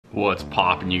What's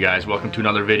poppin', you guys? Welcome to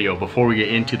another video. Before we get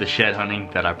into the shed hunting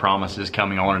that I promise is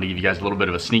coming, I wanted to give you guys a little bit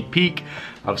of a sneak peek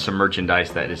of some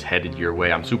merchandise that is headed your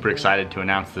way. I'm super excited to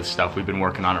announce this stuff. We've been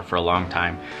working on it for a long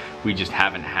time. We just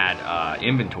haven't had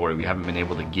inventory. We haven't been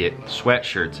able to get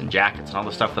sweatshirts and jackets and all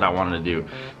the stuff that I wanted to do.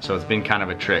 So it's been kind of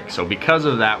a trick. So because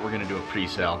of that, we're gonna do a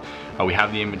pre-sale. We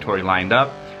have the inventory lined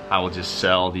up. I will just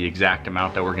sell the exact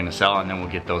amount that we're gonna sell, and then we'll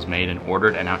get those made and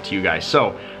ordered and out to you guys.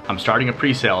 So I'm starting a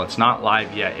pre-sale. It's not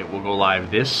live yet. It will go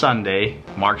live this Sunday,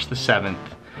 March the 7th,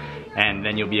 and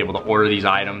then you'll be able to order these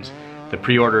items. The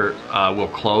pre-order will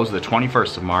close the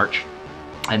 21st of March,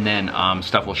 and then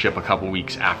stuff will ship a couple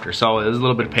weeks after. So there's a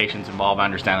little bit of patience involved. I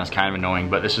understand that's kind of annoying,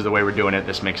 but this is the way we're doing it.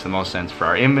 This makes the most sense for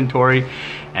our inventory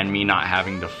and me not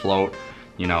having to float,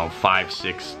 you know,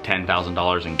 $5,000, $6,000,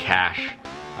 $10,000 in cash.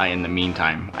 In the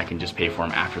meantime, I can just pay for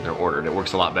them after they're ordered. It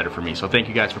works a lot better for me. So thank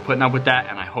you guys for putting up with that,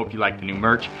 and I hope you like the new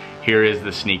merch. Here is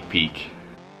the sneak peek.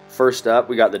 First up,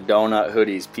 we got the donut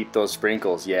hoodies. Peep those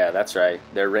sprinkles. Yeah, that's right.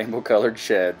 They're rainbow colored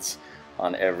sheds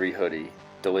on every hoodie.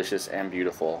 Delicious and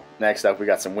beautiful. Next up, we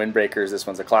got some windbreakers. This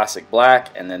one's a classic black,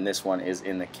 and then this one is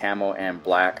in the camo and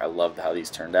black. I love how these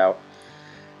turned out.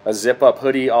 A zip-up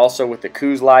hoodie also with the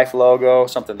Coos Life logo,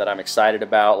 something that I'm excited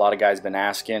about. A lot of guys been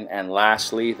asking. And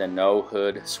lastly, the no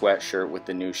hood sweatshirt with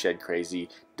the new Shedcrazy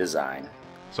design.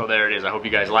 So there it is. I hope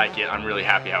you guys like it. I'm really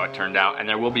happy how it turned out. And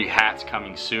there will be hats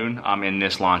coming soon. In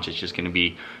this launch, it's just going to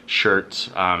be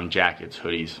shirts, jackets,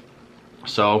 hoodies.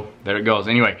 So there it goes.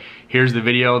 Anyway, here's the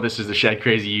video. This is the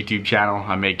Shedcrazy YouTube channel.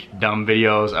 I make dumb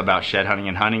videos about shed hunting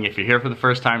and hunting. If you're here for the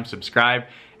first time, subscribe,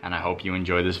 and I hope you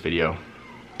enjoy this video.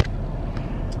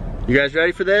 You guys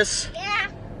ready for this?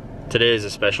 Yeah. Today is a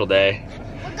special day.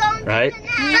 We're going right? To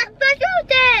the special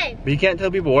day. But you can't tell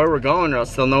people where we're going, or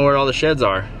else they'll know where all the sheds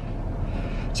are.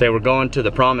 Say we're going to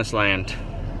the promised land.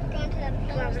 Going to the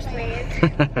promised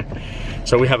land.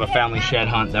 So we have a family shed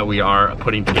hunt that we are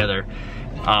putting together.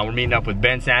 We're meeting up with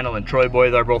Ben Sandal and Troy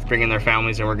Boy. They're both bringing their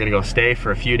families, and we're gonna go stay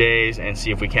for a few days and see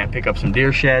if we can't pick up some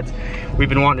deer sheds. We've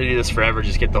been wanting to do this forever,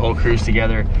 just get the whole cruise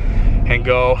together and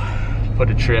go put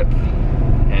a trip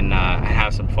and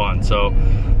have some fun. So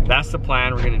that's the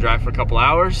plan. We're gonna drive for a couple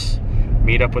hours,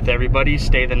 meet up with everybody,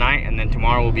 stay the night, and then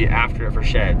tomorrow we'll be after it for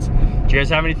sheds. Do you guys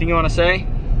have anything you want to say?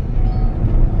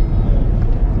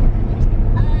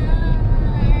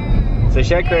 Say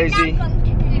Shedcrazy.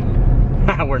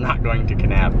 We're not going to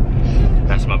Kanab.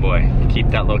 That's my boy. Keep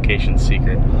that location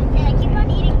secret. Yeah, keep on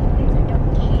eating.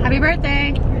 Happy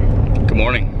birthday. Good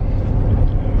morning.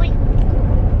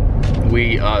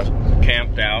 We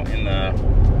camped out in the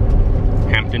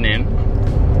Hampton Inn.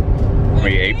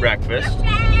 We ate breakfast.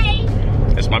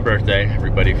 It's my birthday.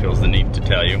 Everybody feels the need to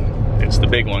tell you. It's the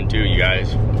big one too, you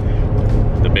guys.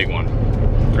 The big one.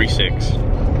 3-6.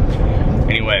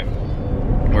 Anyway,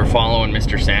 we're following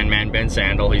Mr. Sandman, Ben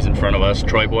Sandal. He's in front of us.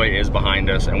 Troy Boy is behind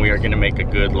us, and we are gonna make a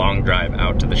good long drive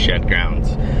out to the shed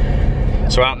grounds.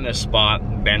 So out in this spot,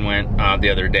 Ben went the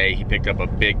other day. He picked up a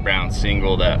big brown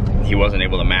single that he wasn't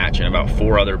able to match, and about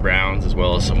 4 other browns as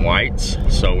well as some whites.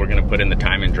 So we're gonna put in the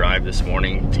time and drive this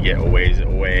morning to get a ways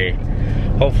away,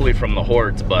 hopefully from the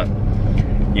hordes. But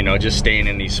you know, just staying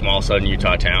in these small southern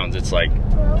Utah towns, it's like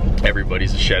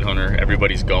everybody's a shed hunter.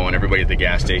 Everybody's going. Everybody at the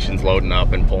gas station's loading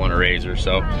up and pulling a razor.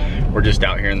 So we're just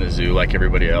out here in the zoo like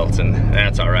everybody else, and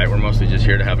that's all right. We're mostly just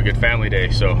here to have a good family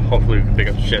day. So hopefully we can pick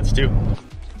up some sheds too.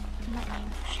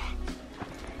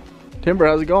 Timber,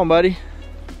 how's it going, buddy?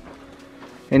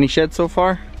 Any sheds so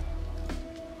far?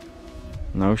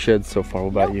 No sheds so far. What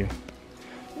about you?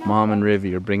 Mom and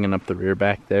Rivy are bringing up the rear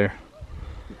back there.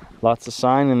 Lots of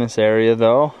sign in this area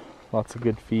though. Lots of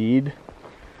good feed.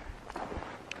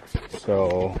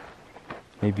 So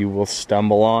maybe we'll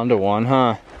stumble onto one,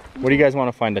 huh? What do you guys want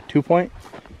to find? A 2-point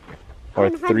or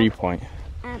a 3-point?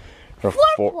 Or a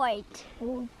 4-point.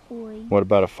 What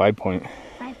about a 5-point?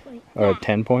 5-point. Or a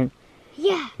 10-point?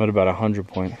 Yeah. What about a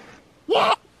 100-point?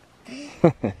 Yeah.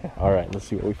 All right, let's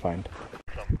see what we find.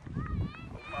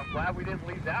 I'm glad we didn't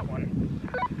leave that one.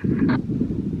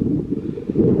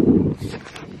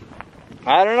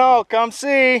 I don't know, come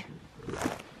see.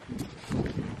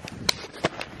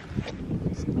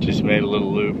 Just made a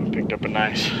little loop and picked up a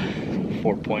nice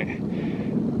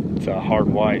 4-point. It's a hard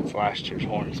white. It's last year's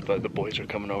horns, but the boys are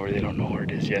coming over. They don't know where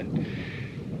it is yet.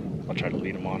 I'll try to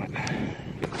lead them on it.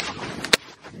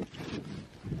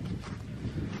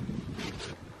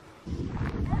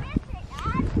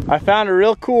 I found a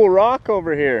real cool rock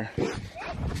over here.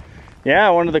 Yeah,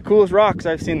 one of the coolest rocks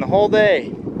I've seen the whole day.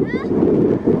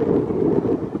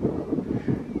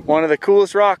 One of the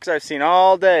coolest rocks I've seen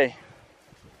all day.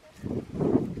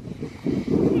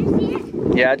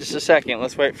 Yeah, just a second.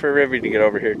 Let's wait for Rivy to get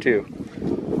over here too.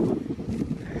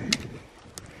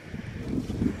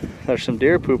 there's some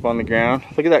deer poop on the ground.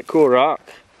 Look at that cool rock.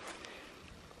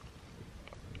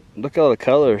 Look at all the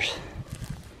colors.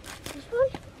 This one?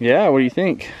 Yeah, what do you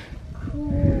think?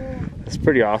 Cool. It's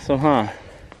pretty awesome, huh?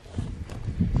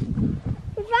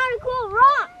 We found a cool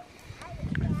rock.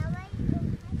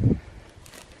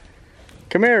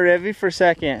 Come here, Rivy, for a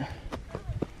second.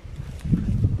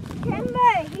 Timber,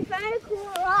 he found a cool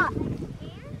rock.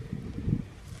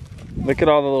 Look at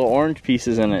all the little orange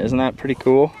pieces in it. Isn't that pretty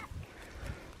cool?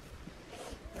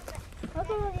 Look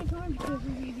at all these orange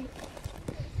pieces.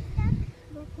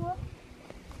 Look cool.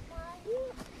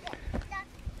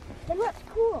 It looks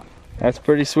cool. That's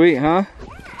pretty sweet, huh?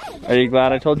 Are you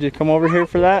glad I told you to come over here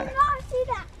for that? See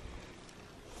that?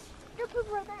 Look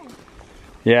over there.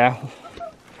 Yeah.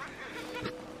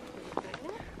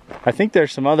 I think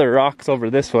there's some other rocks over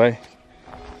this way.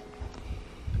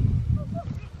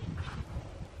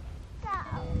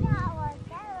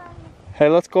 Hey,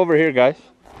 let's go over here, guys.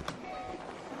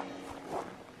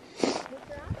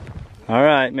 All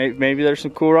right, maybe there's some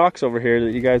cool rocks over here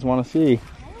that you guys want to see.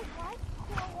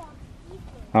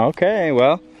 Okay,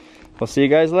 well, we'll see you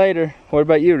guys later. What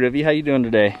about you, Rivy? How you doing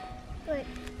today? Good.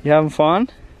 You having fun?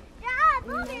 Dad,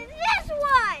 look at this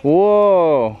one.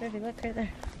 Whoa. Rivy, look right there.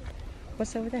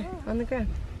 What's over there on the ground?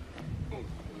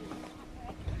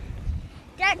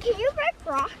 Dad, can you break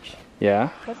rocks? Yeah.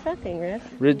 What's that thing, Riv?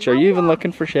 Ridge, are you even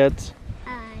looking for sheds?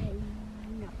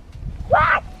 No.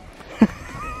 What?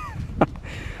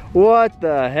 What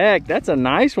the heck? That's a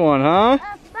nice one, huh?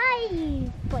 A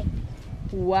 5 point.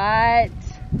 What?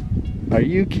 Are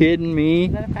you kidding me?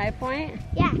 Is that a 5 point?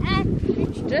 Yeah.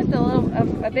 It's just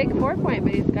a big 4 point,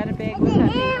 but he's got a big, what's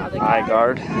that thing called? Eye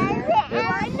guard.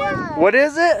 Antler. What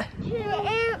is it?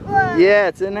 Antler. Yeah,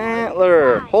 it's an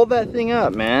antler. Hold that thing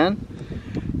up, man.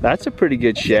 That's a pretty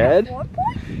good shed. 4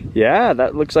 point? Yeah,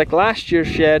 that looks like last year's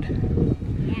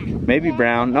shed. Maybe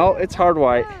brown. No, it's hard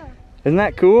white. Isn't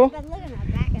that cool? But look at the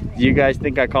back of it. Do you guys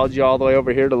think I called you all the way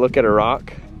over here to look at a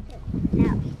rock? No.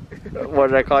 What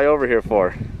did I call you over here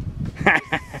for?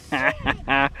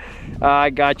 I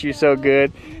got you so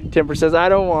good. Timber says, I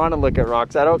don't want to look at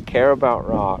rocks. I don't care about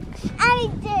rocks. I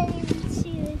didn't even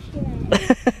see the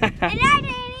shed. And I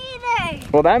didn't either.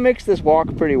 Well, that makes this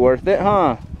walk pretty worth it,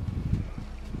 huh?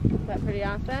 Is that pretty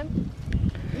awesome?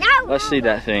 Now Let's see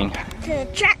that thing. to the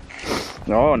truck.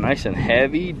 Oh, nice and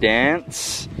heavy.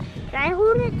 Dance. Can I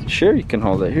hold it? Sure, you can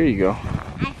hold it. Here you go.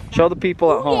 Show the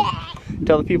people at home.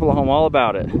 Tell the people at home all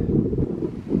about it.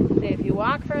 Say if you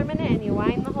walk for a minute and you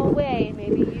wind the whole way,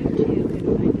 maybe you too could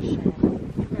find a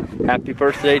shed. Happy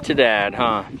birthday to Dad,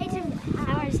 huh? Hey, Tim,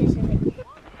 I want to say something.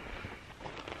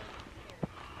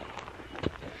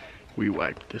 We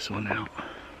wiped this one out.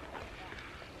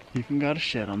 You can got a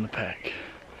shed on the pack.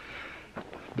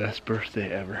 Best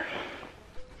birthday ever.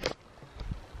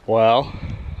 Well,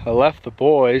 I left the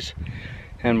boys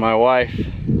and my wife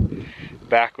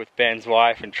back with Ben's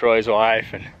wife and Troy's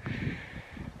wife, and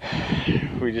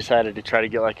we decided to try to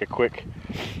get like a quick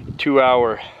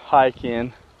 2-hour hike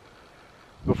in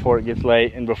before it gets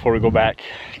late and before we go back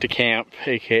to camp,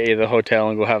 aka the hotel,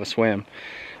 and go have a swim.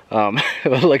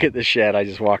 Look at the shed I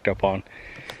just walked up on.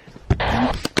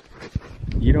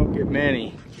 You don't get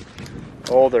many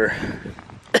older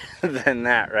than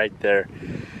that right there.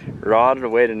 Rotted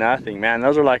away to nothing, man.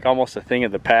 Those are like almost a thing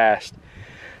of the past.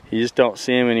 You just don't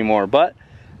see them anymore. But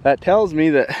that tells me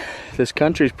that this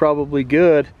country's probably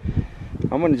good.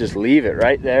 I'm gonna just leave it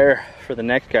right there for the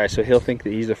next guy, so he'll think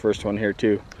that he's the first one here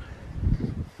too.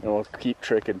 And we'll keep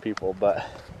tricking people, but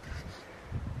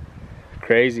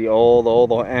crazy old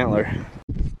antler.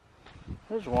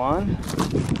 There's one.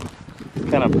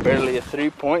 Kind of barely a 3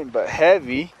 point, but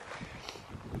heavy.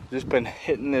 Just been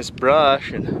hitting this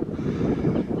brush,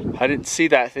 and I didn't see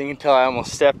that thing until I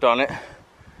almost stepped on it.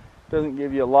 Doesn't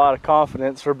give you a lot of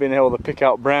confidence for being able to pick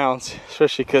out browns,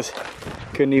 especially because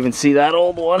couldn't even see that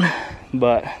old one.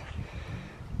 But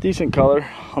decent color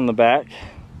on the back.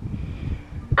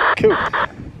 Cool.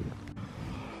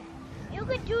 You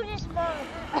could do this, Mom.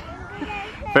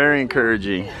 Very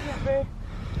encouraging.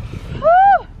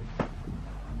 Woo!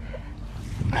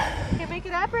 Can you make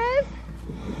it up, Riz?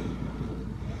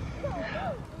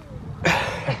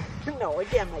 No,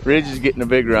 again. Ridge is getting a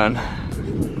big run.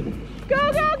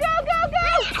 Go, go, go, go,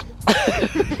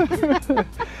 go!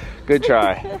 Good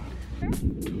try.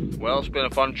 Well, it's been a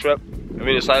fun trip, and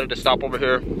we decided to stop over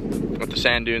here at the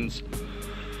sand dunes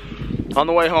on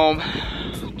the way home,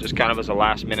 just kind of as a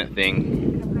last minute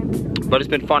thing. But it's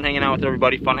been fun hanging out with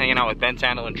everybody, fun hanging out with Ben,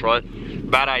 Sandal, and Troy.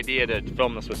 Bad idea to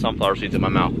film this with sunflower seeds in my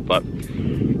mouth, but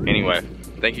anyway,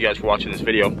 thank you guys for watching this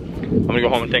video. I'm gonna go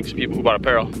home and thank some people who bought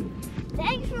apparel.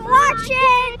 Thanks for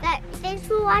watching. Thanks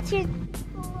for watching.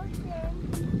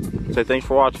 Say thanks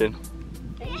for watching.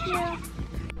 Thank you.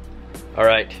 All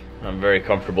right, I'm very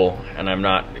comfortable and I'm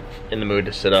not in the mood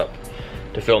to sit up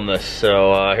to film this,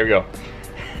 so here we go.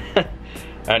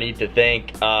 I need to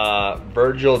thank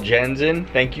Virgil Jensen,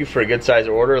 thank you for a good size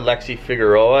order. Lexi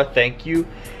Figueroa, thank you.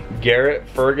 Garrett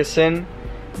Ferguson,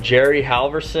 Jerry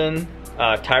Halverson,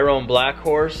 Tyrone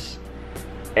Blackhorse,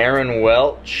 Aaron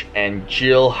Welch, and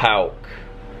Jill Hauk.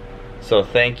 So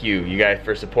thank you guys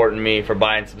for supporting me, for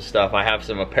buying some stuff. I have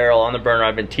some apparel on the burner.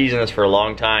 I've been teasing this for a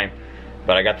long time,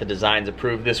 but I got the designs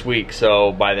approved this week,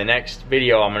 so by the next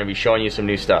video I'm going to be showing you some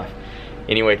new stuff.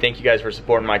 Anyway, thank you guys for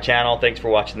supporting my channel. Thanks for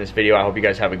watching this video. I hope you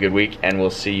guys have a good week, and we'll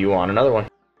see you on another one.